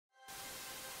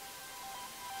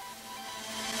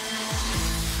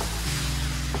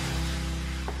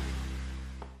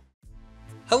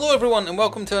Hello everyone and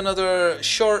welcome to another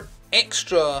short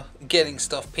extra getting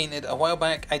stuff painted. A while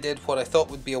back I did what I thought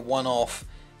would be a one-off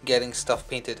getting stuff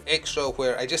painted extra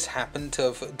where I just happened to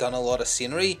have done a lot of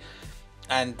scenery,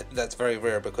 and that's very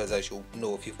rare because, as you'll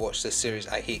know if you've watched this series,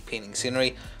 I hate painting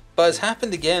scenery. But it's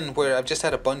happened again where I've just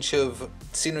had a bunch of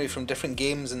scenery from different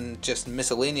games and just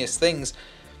miscellaneous things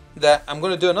that I'm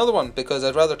going to do another one because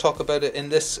I'd rather talk about it in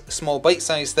this small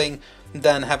bite-sized thing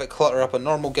than have it clutter up a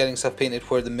normal getting stuff painted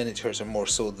where the miniatures are more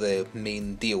so the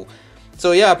main deal.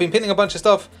 So yeah, I've been painting a bunch of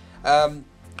stuff.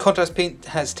 Contrast paint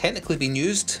has technically been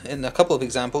used in a couple of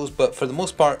examples, but for the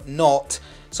most part not.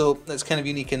 So that's kind of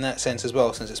unique in that sense as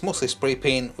well, since it's mostly spray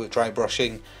paint with dry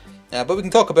brushing. But we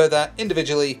can talk about that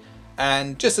individually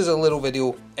and just as a little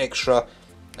video extra.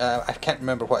 I can't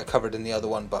remember what I covered in the other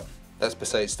one, but that's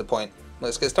besides the point.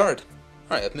 Let's get started.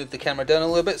 Alright, I've moved the camera down a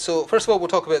little bit. So first of all, we'll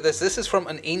talk about this. This is from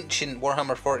an ancient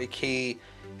Warhammer 40k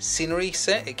scenery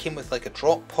set. It came with like a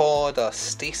drop pod, a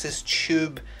stasis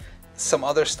tube, some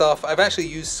other stuff. I've actually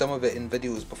used some of it in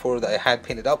videos before that I had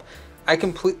painted up. I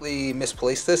completely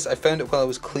misplaced this. I found it while I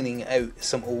was cleaning out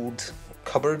some old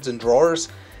cupboards and drawers.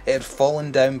 It had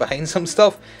fallen down behind some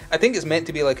stuff. I think it's meant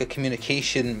to be like a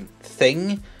communication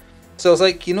thing. So I was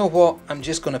like, you know what, I'm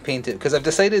just going to paint it because I've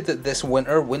decided that this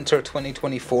winter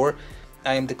 2024,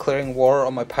 I am declaring war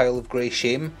on my pile of grey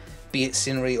shame, be it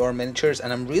scenery or miniatures,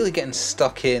 and I'm really getting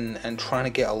stuck in and trying to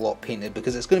get a lot painted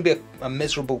because it's going to be a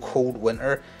miserable cold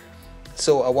winter.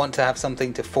 So I want to have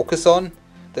something to focus on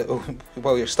that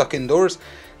while you're stuck indoors.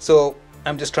 So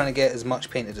I'm just trying to get as much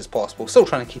painted as possible. Still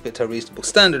trying to keep it to a reasonable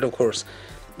standard, of course,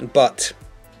 but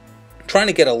trying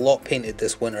to get a lot painted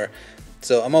this winter.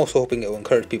 So I'm also hoping it will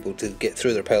encourage people to get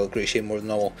through their pile of grey shame more than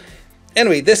normal.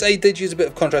 Anyway, this I did use a bit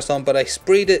of contrast on, but I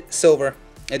sprayed it silver.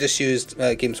 I just used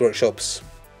Games Workshop's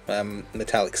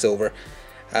metallic silver.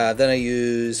 Then I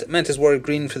used Mantis Warrior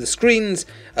Green for the screens,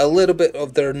 a little bit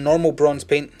of their normal bronze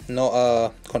paint,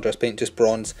 not contrast paint, just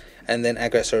bronze, and then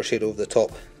Agrat Surshade over the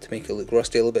top to make it look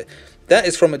rusty a little bit. That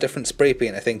is from a different spray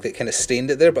paint, I think, that kind of stained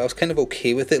it there, but I was kind of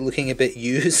okay with it looking a bit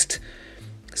used.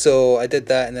 So I did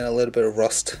that, and then a little bit of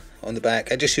rust on the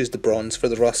back. I just used the bronze for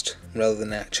the rust rather than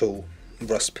the actual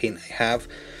rust paint I have.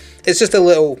 It's just a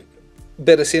little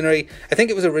bit of scenery. I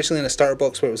think it was originally in a starter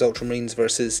box where it was Ultramarines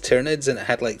versus Tyranids, and it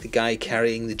had like the guy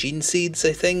carrying the gene seeds,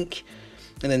 I think.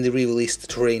 And then they re-released the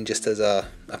terrain just as a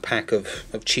pack of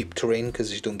cheap terrain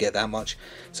because you don't get that much.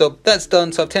 So that's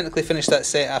done. So I've technically finished that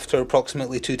set after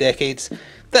approximately 2 decades.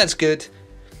 That's good.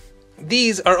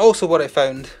 These are also what I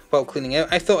found while cleaning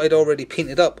out. I thought I'd already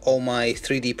painted up all my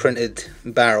 3D printed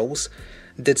barrels.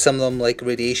 Did some of them like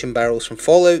radiation barrels from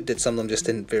Fallout, did some of them just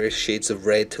in various shades of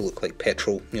red to look like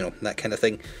petrol, you know, that kind of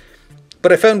thing.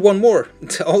 But I found one more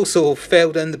that also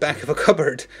fell down the back of a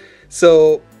cupboard.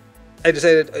 So I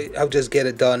decided I'll just get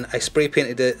it done. I spray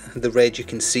painted it, the red you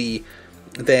can see.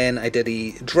 Then I did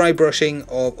a dry brushing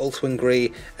of Ulthuan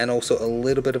Grey and also a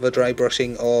little bit of a dry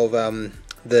brushing of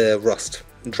the rust.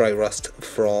 Dry rust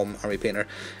from Army Painter.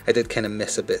 I did kind of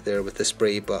miss a bit there with the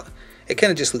spray, but it kind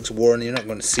of just looks worn. You're not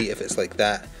going to see it if it's like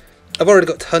that. I've already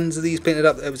got tons of these painted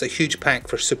up. It was a huge pack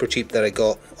for super cheap that I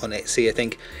got on Etsy. I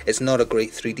think it's not a great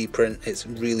 3D print. It's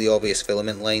really obvious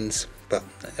filament lines, but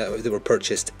they were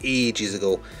purchased ages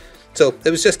ago. So it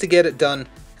was just to get it done,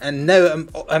 and now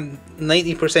I'm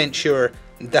 90% sure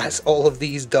that's all of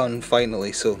these done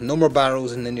finally. So no more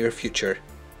barrels in the near future.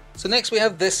 So next we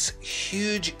have this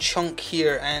huge chunk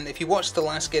here, and if you watched the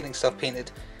last Getting Stuff Painted,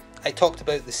 I talked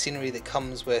about the scenery that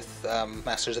comes with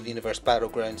Masters of the Universe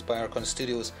Battlegrounds by Archon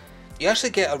Studios. You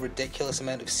actually get a ridiculous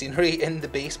amount of scenery in the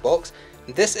base box.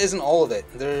 This isn't all of it.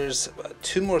 There's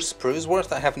 2 more sprues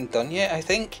worth I haven't done yet, I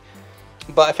think.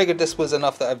 But I figured this was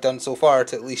enough that I've done so far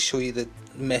to at least show you the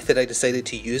method I decided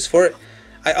to use for it.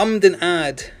 I ummed and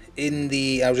ahed in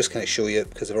the... I'll just kind of show you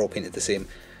because they're all painted the same.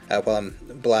 While I'm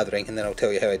blathering, and then I'll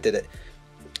tell you how I did it.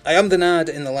 I ummed and ahed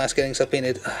in the last Getting Stuff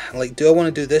Painted, like, do I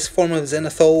want to do this form of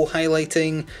Zenithal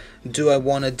highlighting? Do I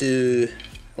want to do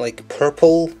like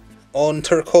purple on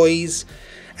turquoise?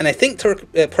 And I think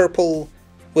purple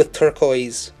with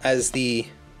turquoise as the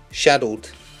shadowed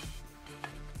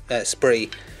spray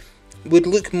would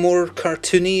look more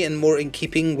cartoony and more in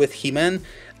keeping with He-Man.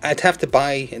 I'd have to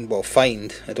buy and, well,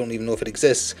 find, I don't even know if it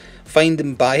exists, find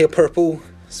and buy a purple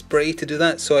spray to do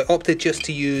that. So I opted just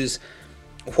to use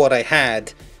what I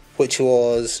had, which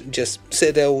was just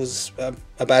Citadel's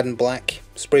Abaddon Black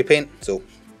spray paint. So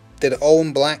did it all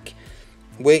in black,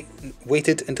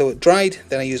 waited until it dried,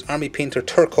 then I used Army Painter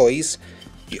Turquoise.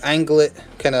 You angle it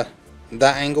kind of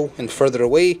that angle and further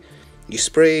away, you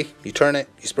spray, you turn it,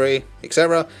 you spray,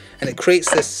 etc. And it creates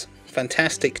this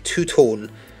fantastic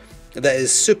two-tone that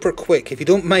is super quick. If you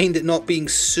don't mind it not being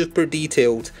super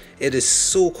detailed, it is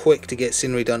so quick to get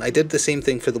scenery done. I did the same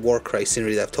thing for the Warcry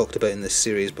scenery that I've talked about in this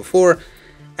series before,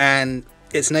 and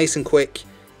it's nice and quick.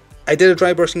 I did a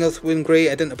dry brushing of Elfwin Grey.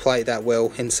 I didn't apply it that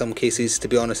well in some cases, to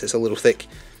be honest. It's a little thick,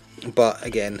 but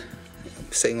again,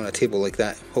 sitting on a table like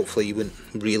that, hopefully you wouldn't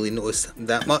really notice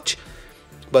that much.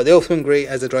 But the Elfwin Grey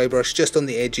as a dry brush, just on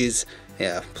the edges.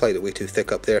 Yeah, I applied it way too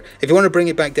thick up there. If you want to bring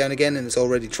it back down again and it's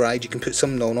already dried, you can put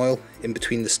some non-oil in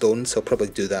between the stones. I'll probably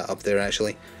do that up there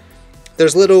actually.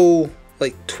 There's little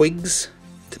like twigs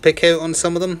to pick out on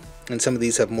some of them, and some of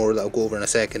these have more that I'll go over in a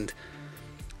second.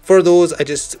 For those, I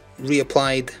just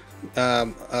reapplied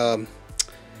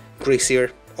Grey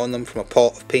Seer on them from a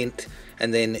pot of paint,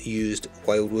 and then used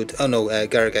Wildwood,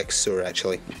 Garagax Sewer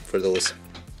actually, for those.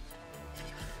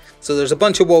 So there's a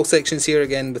bunch of wall sections here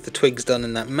again with the twigs done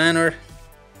in that manner.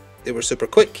 They were super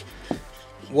quick.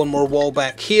 One more wall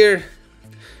back here,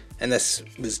 and this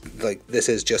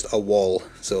is just a wall,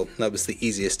 so that was the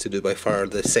easiest to do by far,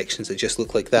 the sections that just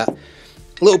look like that.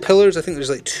 Little pillars, I think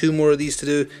there's like 2 more of these to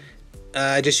do.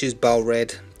 I just used Bal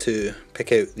Red to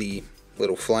pick out the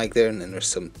little flag there, and then there's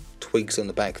some twigs on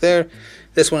the back there.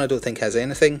 This one I don't think has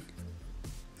anything.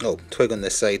 Oh, twig on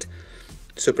this side.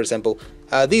 Super simple.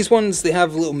 These ones, they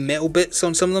have little metal bits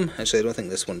on some of them. Actually, I don't think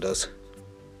this one does.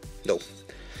 No.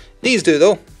 These do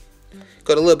though.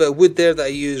 Got a little bit of wood there that I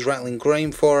use Rattling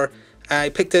Grime for. I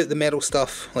picked out the metal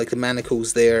stuff, like the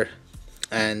manacles there,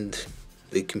 and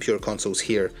the computer consoles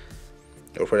here,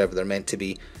 or wherever they're meant to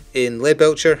be, in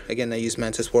Leadbelcher. Again, I used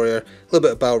Mantis Warrior. A little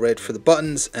bit of Bal Red for the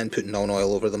buttons, and put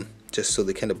non-oil over them, just so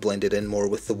they kind of blended in more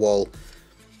with the wall.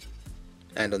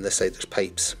 And on this side there's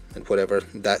pipes and whatever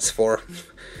that's for.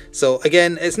 So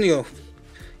again, it's, you know,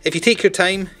 if you take your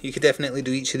time, you could definitely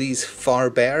do each of these far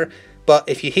better. But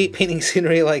if you hate painting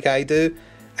scenery like I do,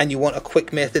 and you want a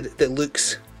quick method that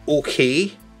looks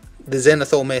okay, the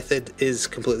Zenithal method is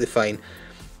completely fine.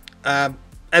 As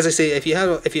I say, if you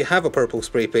have a purple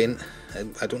spray paint,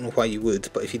 I don't know why you would,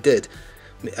 but if you did,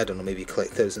 I don't know, maybe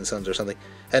collect Thousand Suns or something.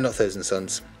 Not Thousand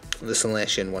Suns, the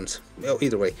Celestian ones. Well,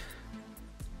 either way.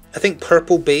 I think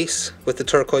purple base with the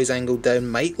turquoise angled down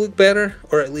might look better,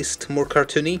 or at least more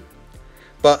cartoony.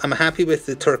 But I'm happy with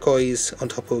the turquoise on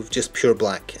top of just pure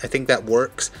black. I think that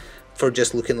works for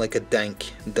just looking like a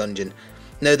dank dungeon.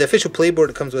 Now the official playboard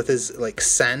it comes with is like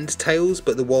sand tiles,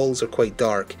 but the walls are quite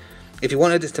dark. If you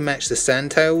wanted it to match the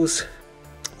sand tiles,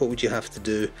 what would you have to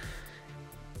do?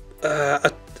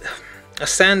 A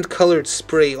sand coloured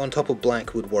spray on top of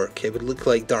black would work. It would look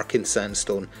like darkened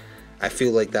sandstone. I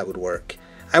feel like that would work.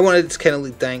 I wanted it to kind of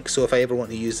look dank, so if I ever want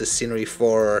to use this scenery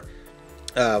for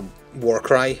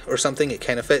Warcry or something, it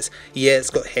kind of fits. Yeah, it's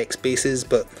got hex bases,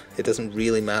 but it doesn't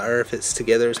really matter if it's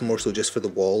together. It's more so just for the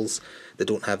walls that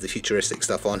don't have the futuristic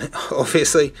stuff on it,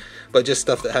 obviously, but just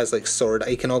stuff that has like sword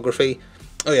iconography.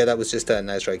 Oh yeah, that was just a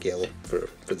Nazrag yellow for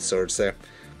the swords there.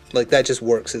 Like that just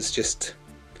works. It's just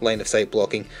line of sight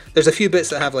blocking. There's a few bits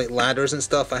that have like ladders and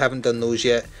stuff. I haven't done those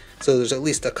yet, so there's at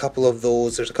least a couple of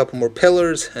those. There's a couple more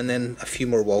pillars and then a few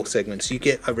more wall segments. You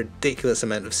get a ridiculous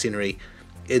amount of scenery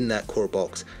in that core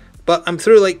box. But I'm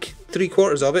through like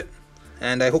 3/4 of it,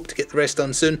 and I hope to get the rest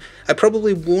done soon. I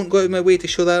probably won't go out of my way to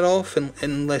show that off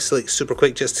unless like super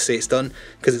quick just to say it's done,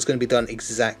 because it's going to be done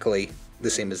exactly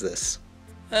the same as this.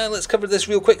 Let's cover this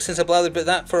real quick since I blathered about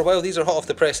that for a while. These are hot off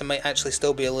the press and might actually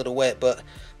still be a little wet, but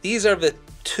these are the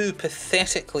 2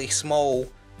 pathetically small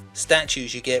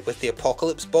statues you get with the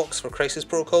Apocalypse box for Crisis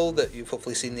Protocol that you've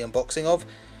hopefully seen the unboxing of.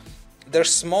 They're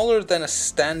smaller than a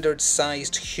standard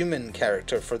sized human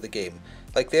character for the game.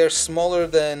 Like they're smaller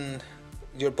than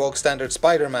your bog standard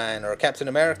Spider-Man or Captain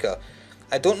America.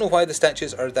 I don't know why the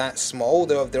statues are that small.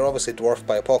 They're obviously dwarfed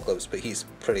by Apocalypse, but he's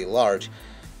pretty large.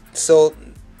 So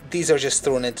these are just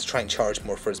thrown in to try and charge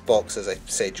more for his box, as I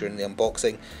said during the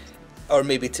unboxing. Or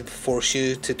maybe to force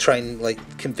you to try and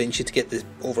like convince you to get the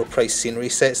overpriced scenery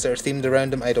sets that are themed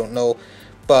around him. I don't know.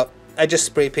 But I just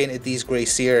spray painted these Grey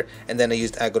Seer, and then I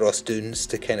used Agoros Dunes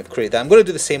to kind of create that. I'm going to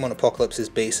do the same on Apocalypse's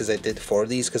base as I did for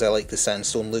these, because I like the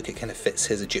sandstone look. It kind of fits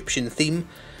his Egyptian theme.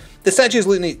 The statues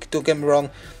look neat, don't get me wrong.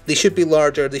 They should be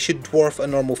larger, they should dwarf a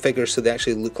normal figure so they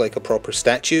actually look like a proper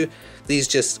statue. These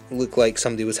just look like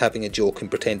somebody was having a joke and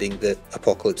pretending that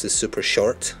Apocalypse is super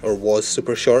short, or was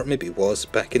super short. Maybe it was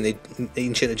back in the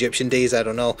ancient Egyptian days, I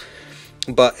don't know.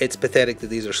 But it's pathetic that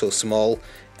these are so small,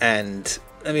 and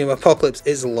I mean, Apocalypse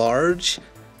is large,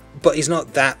 but he's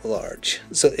not that large.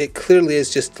 So it clearly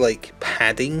is just like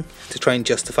padding to try and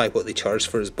justify what they charge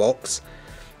for his box,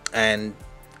 and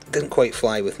it didn't quite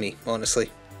fly with me,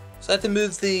 honestly. So I had to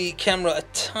move the camera a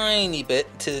tiny bit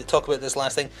to talk about this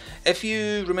last thing. If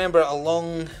you remember a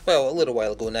little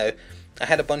while ago now, I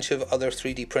had a bunch of other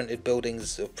 3D printed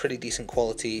buildings of pretty decent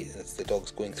quality. That's the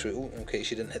dog's going through. Oh, okay,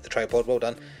 she didn't hit the tripod, well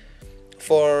done.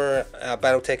 For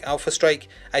Battletech Alpha Strike.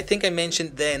 I think I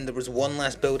mentioned then there was one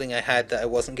last building I had that I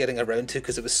wasn't getting around to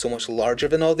because it was so much larger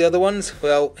than all the other ones.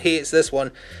 Well, hey, it's this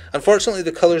one. Unfortunately,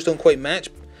 the colours don't quite match.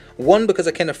 One, because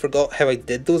I kind of forgot how I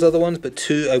did those other ones, but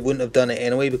two, I wouldn't have done it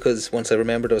anyway because once I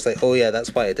remembered I was like, oh yeah,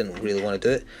 that's why I didn't really want to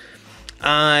do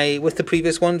it. With the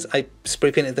previous ones, I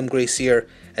spray painted them grey sear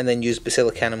and then used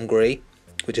Basilicanum grey,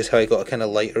 which is how I got a kind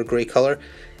of lighter grey colour.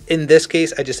 In this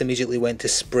case, I just immediately went to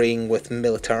spraying with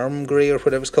Militarum grey or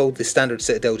whatever it's called, the standard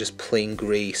Citadel just plain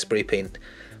grey spray paint,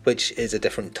 which is a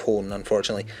different tone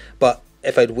unfortunately. But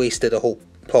if I'd wasted a whole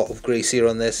pot of grey sear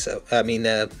on this,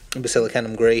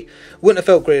 Basilicanum grey, wouldn't have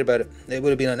felt great about it. It would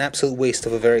have been an absolute waste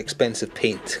of a very expensive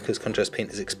paint, because contrast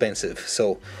paint is expensive,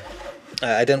 so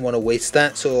I didn't want to waste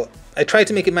that. So I tried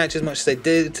to make it match as much as I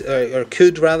did, or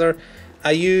could rather.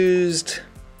 I used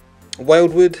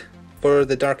Wildwood for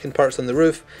the darkened parts on the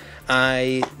roof.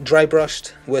 I dry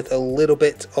brushed with a little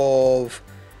bit of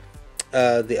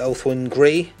the Elthwyn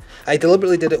grey. I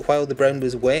deliberately did it while the brown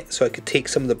was wet so I could take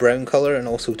some of the brown colour and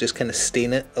also just kind of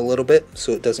stain it a little bit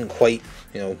so it doesn't quite,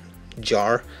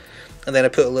 jar. And then I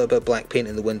put a little bit of black paint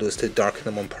in the windows to darken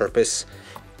them on purpose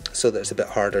so that it's a bit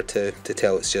harder to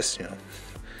tell. It's just,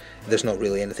 there's not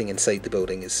really anything inside the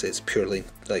building. It's purely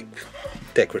like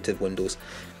decorative windows.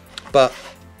 But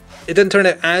it didn't turn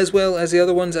out as well as the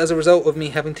other ones as a result of me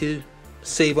having to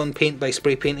save on paint by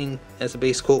spray painting as a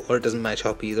base coat, or it doesn't match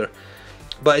up either.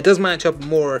 But it does match up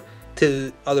more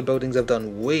to other buildings I've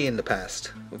done way in the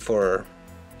past for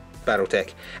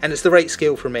Battletech, and it's the right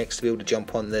scale for mechs to be able to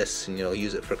jump on this and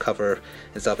use it for cover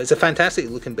and stuff. It's a fantastic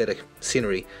looking bit of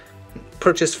scenery,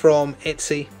 purchased from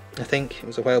Etsy, I think it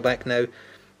was a while back now,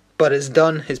 but it's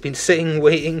done. It's been sitting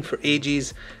waiting for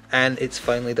ages and it's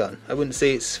finally done. I wouldn't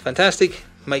say it's fantastic,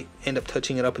 might end up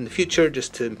touching it up in the future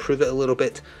just to improve it a little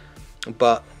bit,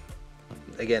 but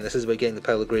again, this is about getting the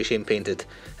pile of grey shame painted,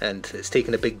 and it's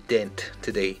taken a big dent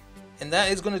today. And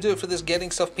that is going to do it for this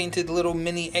Getting Stuff Painted little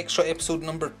mini extra episode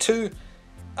number 2.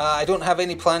 I don't have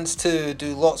any plans to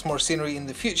do lots more scenery in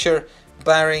the future,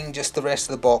 barring just the rest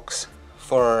of the box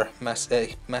for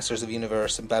Masters of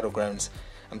Universe and Battlegrounds.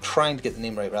 I'm trying to get the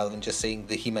name right rather than just saying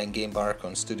the He-Man Game by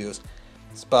Archon Studios,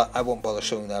 but I won't bother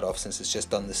showing that off since it's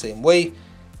just done the same way.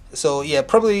 So yeah,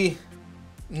 probably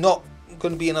not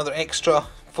going to be another extra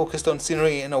focused on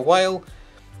scenery in a while,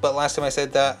 but last time I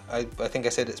said that, I think I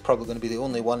said it's probably going to be the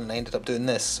only one, and I ended up doing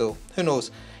this, so who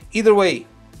knows. Either way,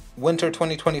 winter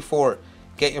 2024,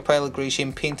 get your pile of grey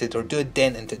shame painted, or do a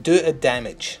dent into it, do it a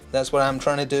damage. That's what I'm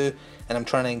trying to do, and I'm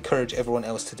trying to encourage everyone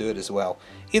else to do it as well.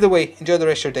 Either way, enjoy the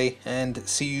rest of your day, and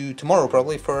see you tomorrow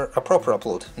probably for a proper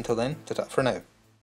upload. Until then, ta-ta for now.